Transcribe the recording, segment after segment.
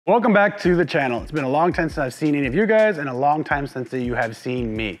Welcome back to the channel. It's been a long time since I've seen any of you guys and a long time since you have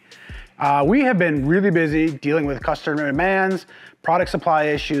seen me. We have been really busy dealing with customer demands, product supply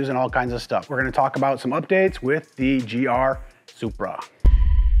issues, and all kinds of stuff. We're going to talk about some updates with the GR Supra.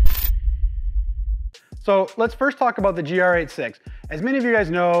 So let's first talk about the GR86. As many of you guys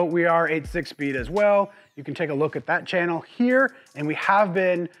know, we are 8.6 speed as well. You can take a look at that channel here, and we have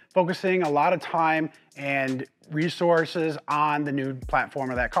been focusing a lot of time and resources on the new platform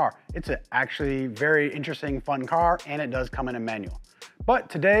of that car. It's actually very interesting, fun car, and it does come in a manual. But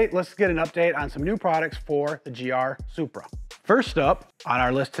today, let's get an update on some new products for the GR Supra. First up on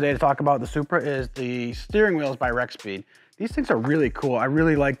our list today to talk about the Supra is the steering wheels by Rexpeed. These things are really cool. I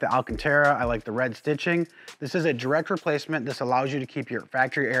really like the Alcantara. I like the red stitching. This is a direct replacement. This allows you to keep your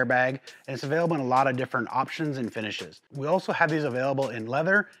factory airbag, and it's available in a lot of different options and finishes. We also have these available in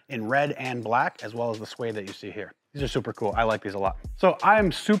leather, in red and black, as well as the suede that you see here. These are super cool. I like these a lot. So I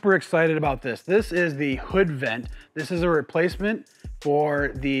am super excited about this. This is the hood vent. This is a replacement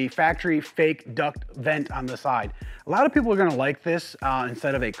for the factory fake duct vent on the side. A lot of people are gonna like this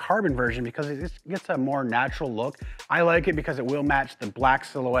instead of a carbon version because it gets a more natural look. I like it because it will match the black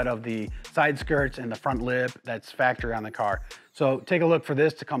silhouette of the side skirts and the front lip that's factory on the car. So take a look for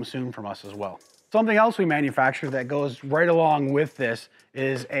this to come soon from us as well. Something else we manufacture that goes right along with this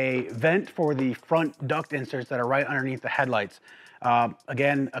is a vent for the front duct inserts that are right underneath the headlights.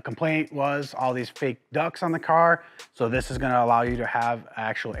 Again, a complaint was all these fake ducts on the car. So this is gonna allow you to have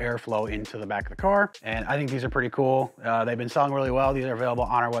actual airflow into the back of the car. And I think these are pretty cool. They've been selling really well. These are available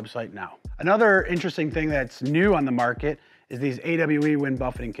on our website now. Another interesting thing that's new on the market is these AWE wind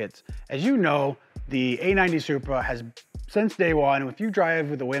buffeting kits. As you know, the A90 Supra has since day one, if you drive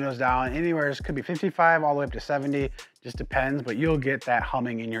with the windows down, anywhere, it could be 55 all the way up to 70, just depends, but you'll get that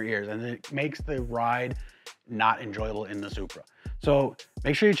humming in your ears and it makes the ride not enjoyable in the Supra. So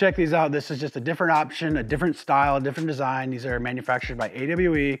make sure you check these out. This is just a different option, a different style, a different design. These are manufactured by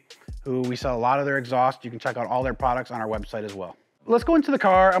AWE, who we sell a lot of their exhaust. You can check out all their products on our website as well. Let's go into the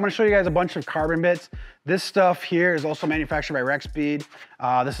car. I'm gonna show you guys a bunch of carbon bits. This stuff here is also manufactured by Rexpeed.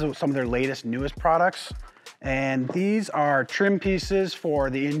 This is some of their latest, newest products. And these are trim pieces for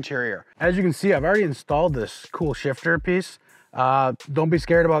the interior. As you can see, I've already installed this cool shifter piece. Don't be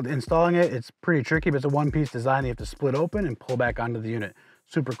scared about installing it. It's pretty tricky, but it's a one-piece design that you have to split open and pull back onto the unit.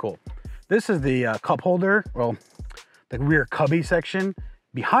 Super cool. This is the cup holder, well, the rear cubby section.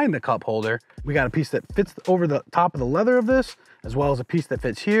 Behind the cup holder, we got a piece that fits over the top of the leather of this, as well as a piece that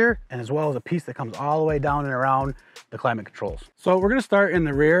fits here, and as well as a piece that comes all the way down and around the climate controls. So we're gonna start in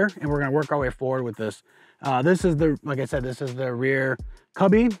the rear, and we're gonna work our way forward with this. This is the, like I said, this is the rear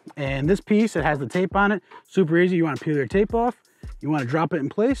cubby, and this piece, it has the tape on it. Super easy. You want to peel your tape off. You want to drop it in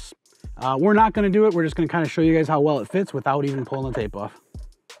place. We're not going to do it. We're just going to kind of show you guys how well it fits without even pulling the tape off.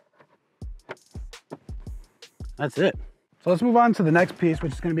 That's it. So let's move on to the next piece,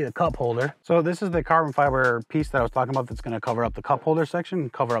 which is going to be the cup holder. So this is the carbon fiber piece that I was talking about that's going to cover up the cup holder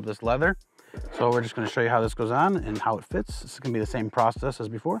section, cover up this leather. So we're just going to show you how this goes on and how it fits. This is going to be the same process as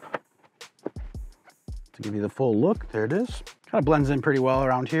before. To give you the full look, there it is. Kind of blends in pretty well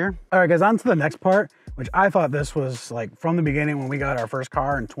around here. All right, guys, on to the next part, which I thought this was like from the beginning when we got our first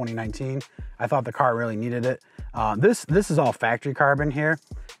car in 2019. I thought the car really needed it. This is all factory carbon here.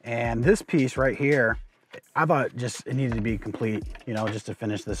 And this piece right here, I thought just it needed to be complete, you know, just to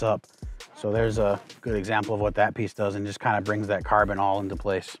finish this up. So there's a good example of what that piece does and just kind of brings that carbon all into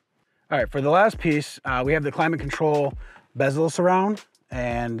place. All right, for the last piece, we have the climate control bezel surround.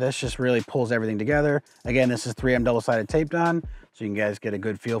 And this just really pulls everything together. Again, this is 3M double-sided taped on, so you can guys get a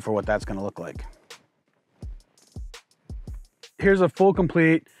good feel for what that's gonna look like. Here's a full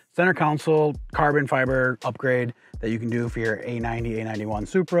complete center console carbon fiber upgrade that you can do for your A90, A91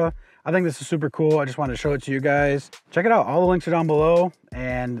 Supra. I think this is super cool. I just wanted to show it to you guys. Check it out, all the links are down below.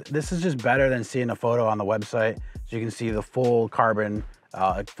 And this is just better than seeing a photo on the website. So you can see the full carbon,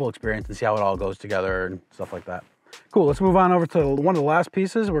 full experience and see how it all goes together and stuff like that. Cool, let's move on over to one of the last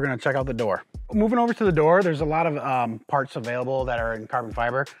pieces. We're gonna check out the door. Moving over to the door, there's a lot of parts available that are in carbon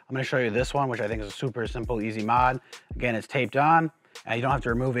fiber. I'm gonna show you this one, which I think is a super simple, easy mod. Again, it's taped on, and you don't have to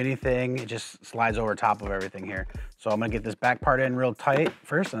remove anything. It just slides over top of everything here. So I'm gonna get this back part in real tight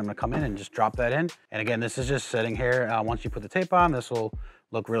first, and I'm gonna come in and just drop that in. And again, this is just sitting here. Once you put the tape on, this will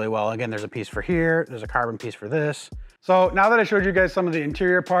look really well. Again, there's a piece for here, there's a carbon piece for this. So now that I showed you guys some of the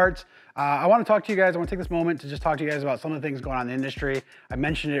interior parts, I want to talk to you guys. I want to take this moment to just talk to you guys about some of the things going on in the industry. I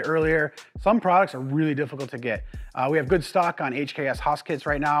mentioned it earlier. Some products are really difficult to get. We have good stock on HKS Hoss kits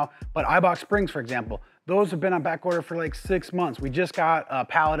right now, but iBox springs, for example, those have been on back order for like 6 months. We just got a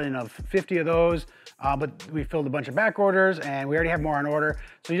pallet in of 50 of those, but we filled a bunch of back orders and we already have more on order.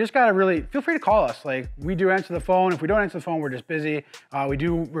 So you just gotta really, feel free to call us. Like, we do answer the phone. If we don't answer the phone, we're just busy. We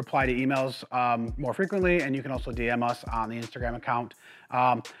do reply to emails more frequently, and you can also DM us on the Instagram account.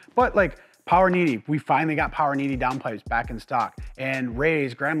 But like, Power Needy, we finally got Power Needy downpipes back in stock. And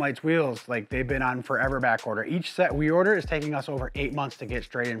Ray's, Graham Lights wheels, like they've been on forever back order. Each set we order is taking us over 8 months to get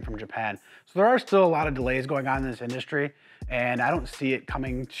straight in from Japan. So there are still a lot of delays going on in this industry, and I don't see it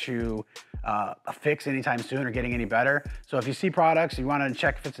coming to a fix anytime soon or getting any better. So if you see products, you want to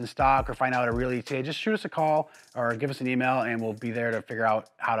check if it's in stock or find out a real ETA, just shoot us a call or give us an email, and we'll be there to figure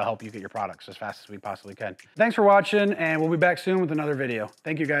out how to help you get your products as fast as we possibly can. Thanks for watching, and we'll be back soon with another video.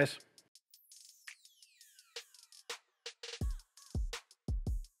 Thank you, guys.